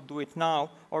really want to do it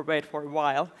now or wait for a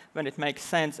while when it makes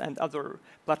sense and other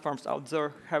platforms out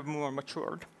there have more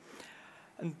matured?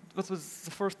 And what was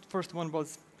the first one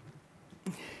was?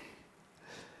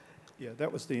 Yeah,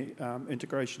 that was the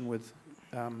integration with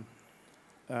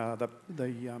the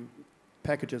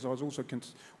packages. I was also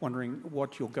wondering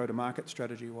what your go-to-market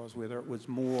strategy was, whether it was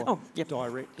more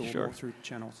direct or more through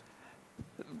channels.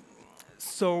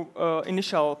 So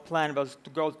initial plan was to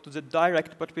go to the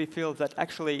direct, but we feel that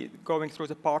actually going through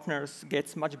the partners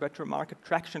gets much better market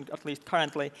traction, at least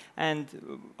currently. And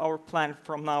our plan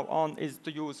from now on is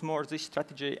to use more this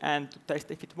strategy and to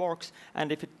test if it works.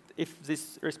 And if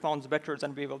this responds better,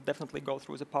 then we will definitely go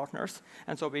through the partners.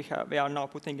 And so we are now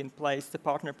putting in place the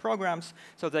partner programs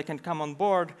so they can come on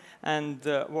board and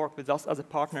work with us as a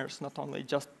partners, not only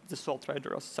just the sole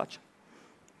trader as such.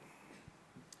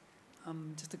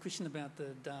 Just a question about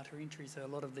the data entry. So a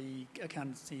lot of the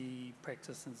accountancy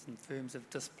practices and firms have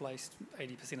displaced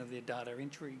 80% of their data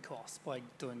entry costs by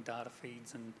doing data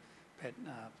feeds and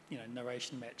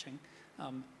narration matching.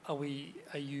 Are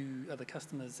the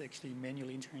customers actually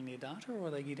manually entering their data, or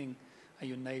are you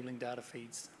enabling data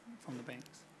feeds from the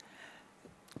banks?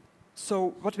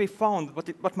 So what we found,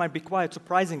 what might be quite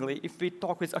surprisingly, if we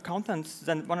talk with accountants,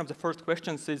 then one of the first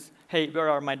questions is, hey, where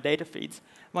are my data feeds?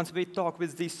 Once we talk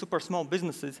with these super small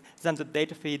businesses, then the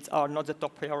data feeds are not the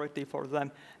top priority for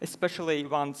them, especially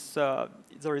once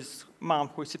there is mom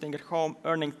who is sitting at home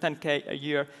earning 10K a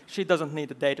year. She doesn't need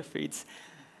the data feeds.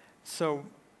 So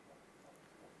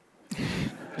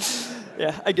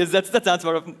yeah, I guess that's the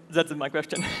answer. That's my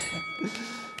question.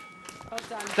 Well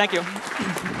done. Thank you.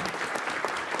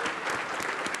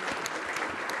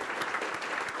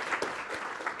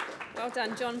 Well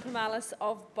done, John Pomalis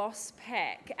of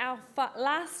Bosspac. Our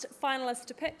last finalist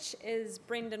to pitch is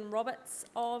Brendan Roberts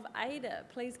of Ada.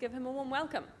 Please give him a warm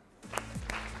welcome.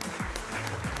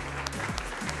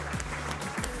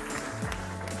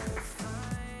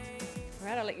 All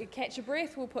right, I'll let you catch your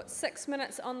breath. We'll put 6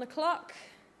 minutes on the clock.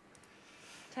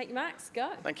 Take your marks, go.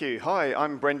 Thank you. Hi,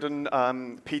 I'm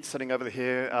Brendan. Pete's sitting over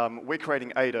here. We're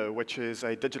creating Ada, which is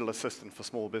a digital assistant for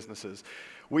small businesses.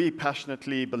 We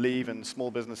passionately believe in small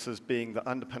businesses being the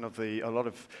underpin of a lot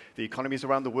of the economies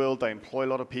around the world. They employ a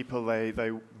lot of people.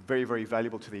 They're very, very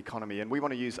valuable to the economy. And we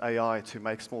want to use AI to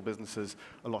make small businesses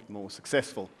a lot more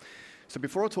successful. So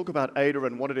before I talk about Ada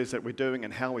and what it is that we're doing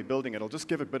and how we're building it, I'll just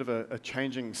give a bit of a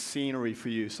changing scenery for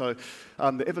you. So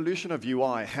the evolution of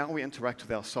UI, how we interact with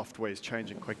our software is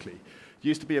changing quickly. It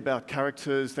used to be about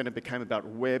characters, then it became about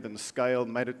web and scale,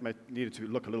 needed to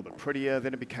look a little bit prettier,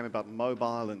 then it became about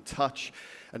mobile and touch,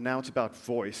 and now it's about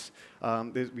voice.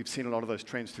 We've seen a lot of those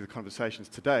trends through the conversations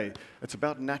today. It's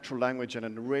about natural language and a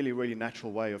really, really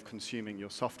natural way of consuming your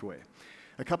software.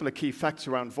 A couple of key facts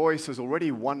around voice. There's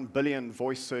already 1 billion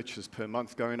voice searches per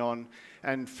month going on,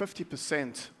 and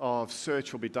 50% of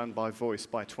search will be done by voice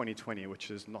by 2020, which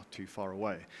is not too far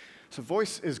away. So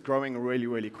voice is growing really,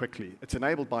 really quickly. It's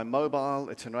enabled by mobile,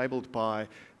 it's enabled by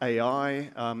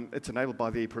AI, it's enabled by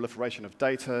the proliferation of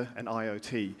data and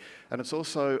IoT. And it's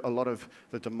also a lot of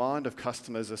the demand of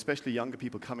customers, especially younger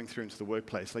people coming through into the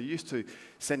workplace. They're used to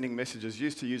sending messages,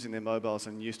 used to using their mobiles,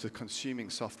 and used to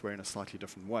consuming software in a slightly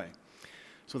different way.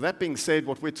 So that being said,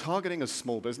 what we're targeting is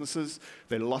small businesses.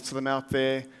 There are lots of them out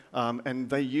there, and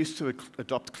they used to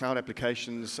adopt cloud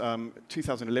applications.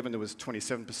 2011, there was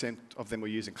 27% of them were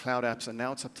using cloud apps, and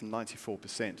now it's up to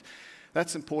 94%.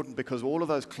 That's important because all of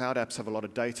those cloud apps have a lot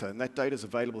of data, and that data is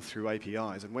available through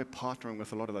APIs, and we're partnering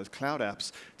with a lot of those cloud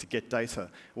apps to get data.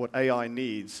 What AI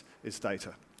needs is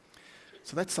data.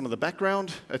 So that's some of the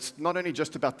background. It's not only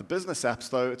just about the business apps,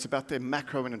 though, it's about their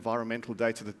macro and environmental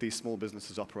data that these small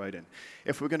businesses operate in.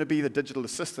 If we're going to be the digital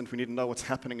assistant, we need to know what's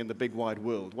happening in the big wide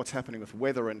world, what's happening with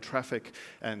weather and traffic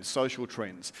and social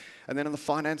trends. And then on the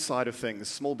finance side of things,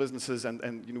 small businesses,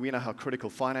 and you know, we know how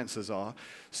critical finances are.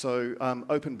 So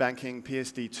open banking,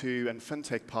 PSD2, and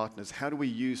Fintech partners, how do we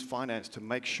use finance to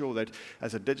make sure that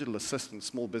as a digital assistant,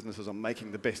 small businesses are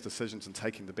making the best decisions and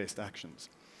taking the best actions?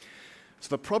 So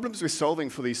the problems we're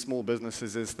solving for these small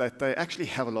businesses is that they actually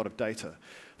have a lot of data.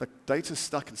 The data's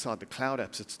stuck inside the cloud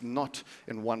apps. It's not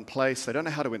in one place. They don't know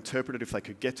how to interpret it if they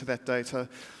could get to that data.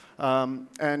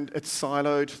 And it's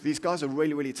siloed. These guys are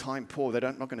really, really time poor. They're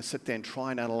not going to sit there and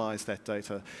try and analyze that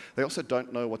data. They also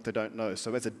don't know what they don't know.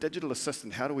 So as a digital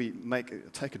assistant, how do we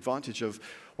take advantage of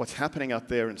what's happening out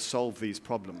there and solve these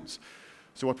problems?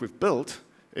 So what we've built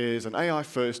is an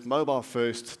AI-first,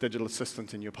 mobile-first digital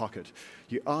assistant in your pocket.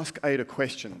 You ask Ada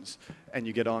questions, and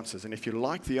you get answers. And if you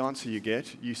like the answer you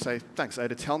get, you say, thanks,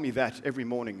 Ada, tell me that every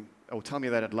morning, or tell me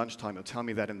that at lunchtime, or tell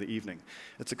me that in the evening.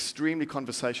 It's extremely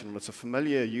conversational. It's a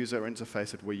familiar user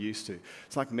interface that we're used to.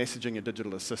 It's like messaging a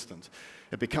digital assistant.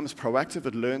 It becomes proactive.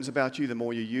 It learns about you. The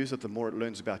more you use it, the more it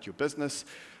learns about your business.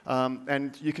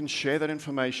 And you can share that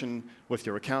information with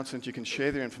your accountant. You can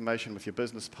share the information with your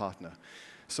business partner.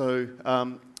 So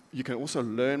you can also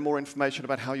learn more information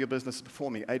about how your business is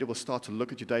performing. Ada will start to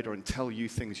look at your data and tell you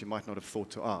things you might not have thought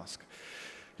to ask.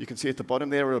 You can see at the bottom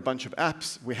there are a bunch of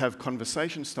apps. We have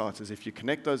conversation starters. If you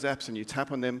connect those apps and you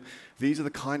tap on them, these are the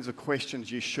kinds of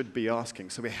questions you should be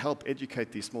asking. So we help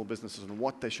educate these small businesses on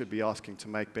what they should be asking to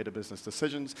make better business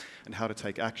decisions and how to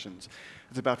take actions.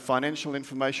 It's about financial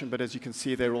information, but as you can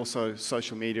see, they're also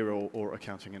social media or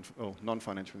accounting or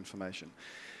non-financial information.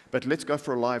 But let's go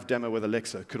for a live demo with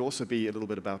Alexa. It could also be a little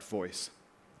bit about voice.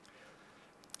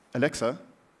 Alexa,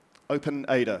 open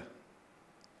Ada.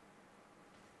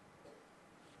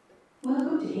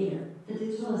 Welcome to Ada, the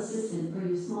digital assistant for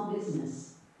your small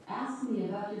business. Ask me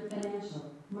about your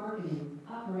financial, marketing,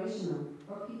 operational,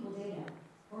 or people data,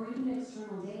 or even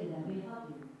external data that may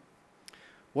help you.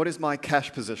 What is my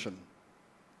cash position?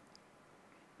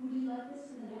 Would you like this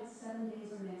for the next 7 days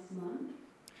or next month?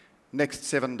 Next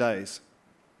 7 days.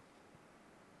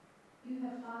 You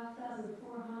have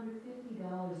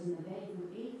 $5,450 in the bank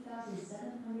with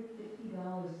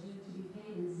 $8,750 due to be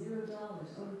paid and $0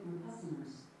 owed from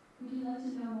customers. Would you like to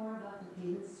know more about the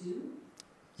payments due?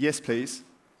 Yes, please.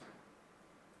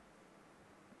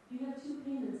 You have 2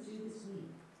 payments due this week,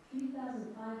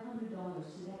 $3,500 to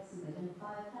Dexibit and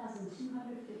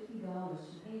 $5,250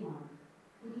 to Paymark.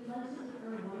 Would you like to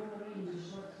defer one or arrange a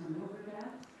short-term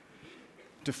overdraft?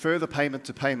 Defer the payment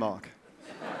to Paymark.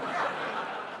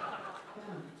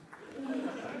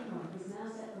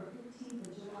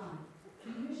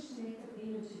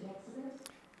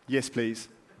 Yes, please.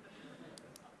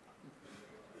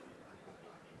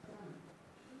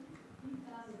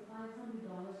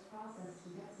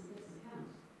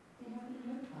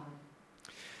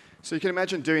 So you can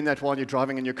imagine doing that while you're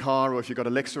driving in your car, or if you've got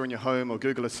Alexa in your home, or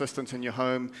Google Assistant in your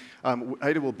home.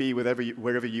 Ada will be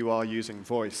wherever you are using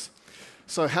voice.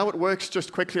 So how it works,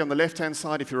 just quickly on the left-hand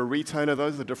side, if you're a retailer,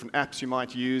 those are the different apps you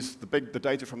might use, the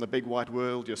data from the big white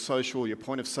world, your social, your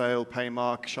point of sale,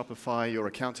 Paymark, Shopify, your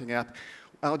accounting app.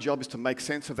 Our job is to make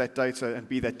sense of that data and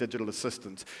be that digital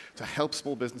assistant to help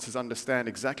small businesses understand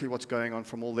exactly what's going on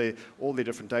from all their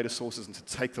different data sources and to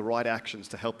take the right actions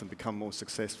to help them become more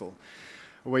successful.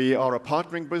 We are a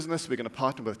partnering business. We're going to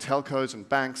partner with telcos and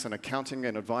banks and accounting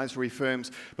and advisory firms,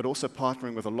 but also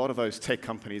partnering with a lot of those tech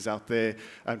companies out there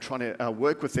and trying to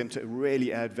work with them to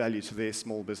really add value to their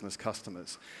small business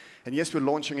customers. And yes, we're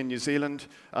launching in New Zealand,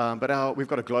 but we've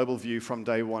got a global view from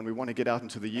day one. We want to get out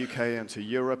into the UK and to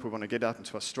Europe. We want to get out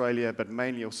into Australia, but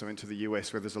mainly also into the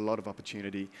US, where there's a lot of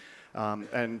opportunity.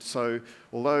 And so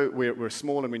although we're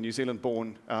small and we're New Zealand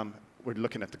born, we're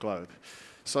looking at the globe.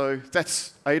 So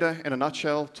that's Ada in a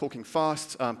nutshell, talking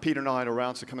fast. Peter and I are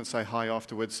around, so come and say hi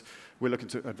afterwards. We're looking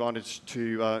to advantage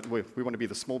to, we want to be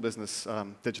the small business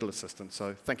digital assistant.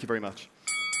 So thank you very much.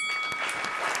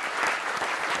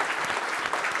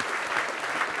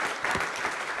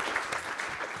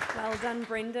 Well done,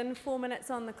 Brendan. 4 minutes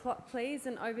on the clock, please,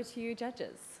 and over to you,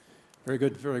 judges. Very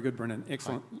good, Brendan.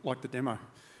 Excellent, like the demo.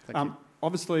 Thank you.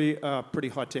 Obviously, pretty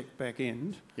high-tech back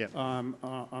end. Yeah.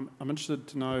 I'm interested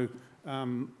to know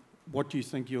what do you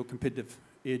think your competitive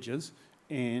edge is,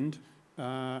 and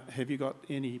have you got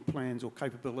any plans or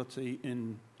capability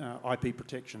in IP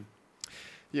protection?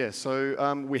 Yeah,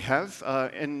 so we have,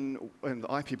 in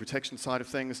the IP protection side of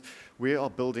things, we are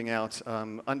building out,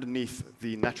 underneath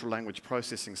the natural language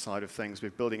processing side of things,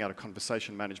 we're building out a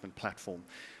conversation management platform.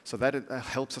 So that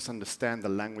helps us understand the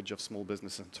language of small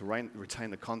business and to retain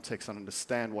the context and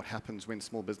understand what happens when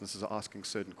small businesses are asking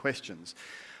certain questions.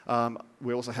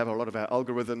 We also have a lot of our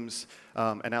algorithms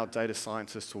and our data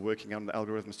scientists are working on the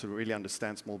algorithms to really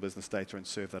understand small business data and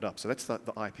serve that up. So that's the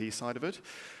IP side of it.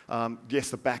 Yes,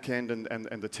 the back end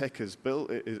and the tech is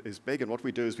big, and what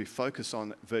we do is we focus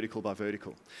on vertical by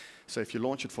vertical. So if you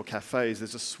launch it for cafes,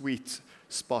 there's a sweet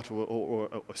spot or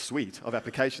a suite of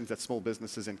applications that small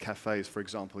businesses in cafes, for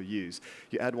example, use.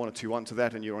 You add one or two onto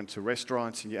that and you're into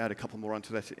restaurants, and you add a couple more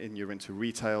onto that and you're into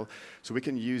retail. So we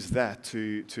can use that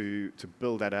to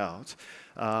build that out.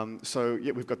 So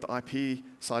yeah, we've got the IP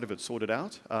side of it sorted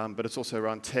out, but it's also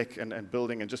around tech and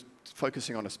building and just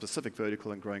focusing on a specific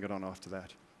vertical and growing it on after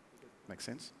that. Make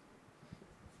sense?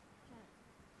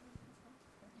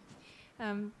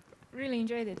 Really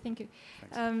enjoyed it. Thank you.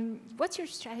 What's your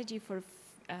strategy for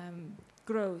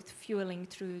growth, fueling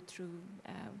through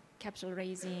capital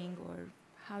raising, or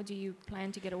how do you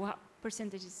plan to get what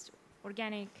percentage is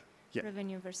organic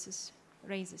revenue versus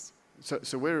raises?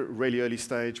 So we're really early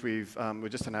stage. We're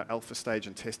just in our alpha stage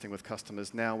and testing with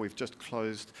customers now. We've just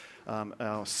closed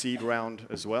our seed round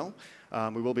as well.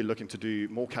 We will be looking to do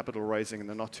more capital raising in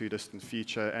the not too distant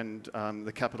future, and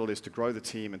the capital is to grow the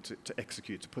team and to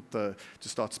execute, to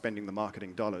start spending the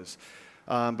marketing dollars.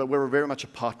 But we're very much a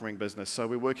partnering business, so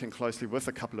we're working closely with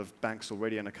a couple of banks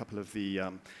already and a couple of the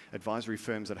advisory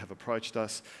firms that have approached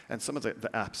us, and some of the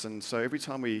apps. And so every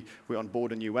time we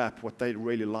onboard a new app, what they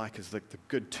really like is the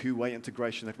good two-way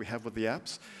integration that we have with the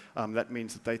apps. That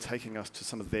means that they're taking us to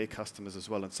some of their customers as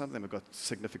well, and some of them have got a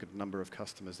significant number of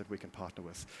customers that we can partner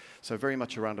with. So very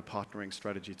much around a partnering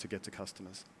strategy to get to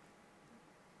customers.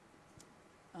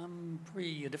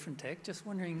 Probably a different tack, just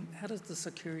wondering, how does the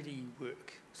security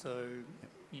work? So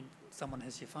someone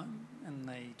has your phone and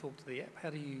they talk to the app. How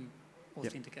do you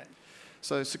authenticate?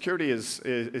 So security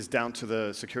is down to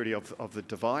the security of the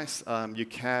device. You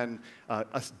can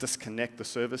disconnect the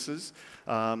services.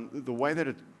 The way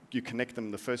that you connect them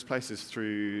in the first place is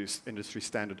through industry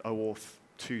standard OAuth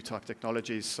 2 type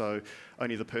technologies, so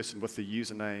only the person with the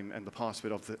username and the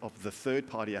password of the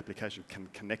third-party application can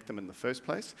connect them in the first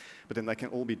place, but then they can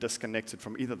all be disconnected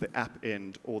from either the app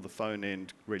end or the phone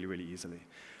end really, really easily.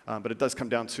 But it does come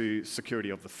down to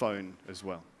security of the phone as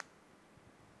well.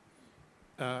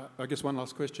 I guess one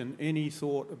last question. Any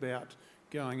thought about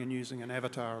going and using an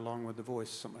avatar along with the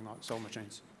voice, something like Soul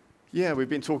Machines? Yeah, we've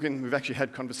been talking, we've actually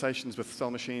had conversations with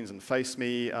Soul Machines and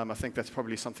FaceMe. I think that's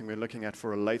probably something we're looking at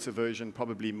for a later version,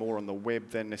 probably more on the web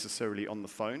than necessarily on the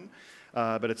phone.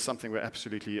 But it's something we're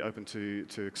absolutely open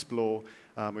to explore.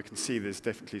 We can see there's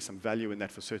definitely some value in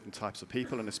that for certain types of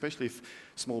people, and especially if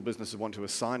small businesses want to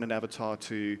assign an avatar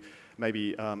to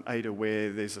maybe Ada,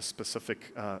 where there's a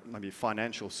specific maybe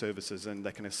financial services, and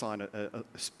they can assign a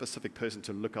specific person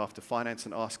to look after finance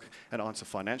and ask and answer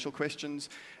financial questions,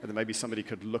 and then maybe somebody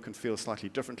could look and feel slightly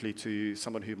differently to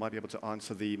someone who might be able to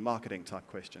answer the marketing type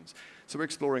questions. So we're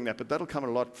exploring that, but that'll come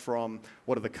a lot from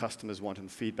what do the customers want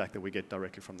and feedback that we get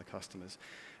directly from the customers.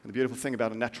 And the beautiful thing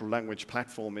about a natural language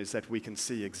platform is that we can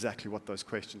see exactly what those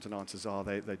questions and answers are.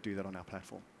 They do that on our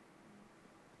platform.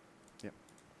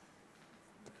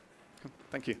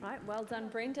 Thank you. Right, well done,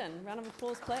 Brendan. Round of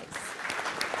applause, please.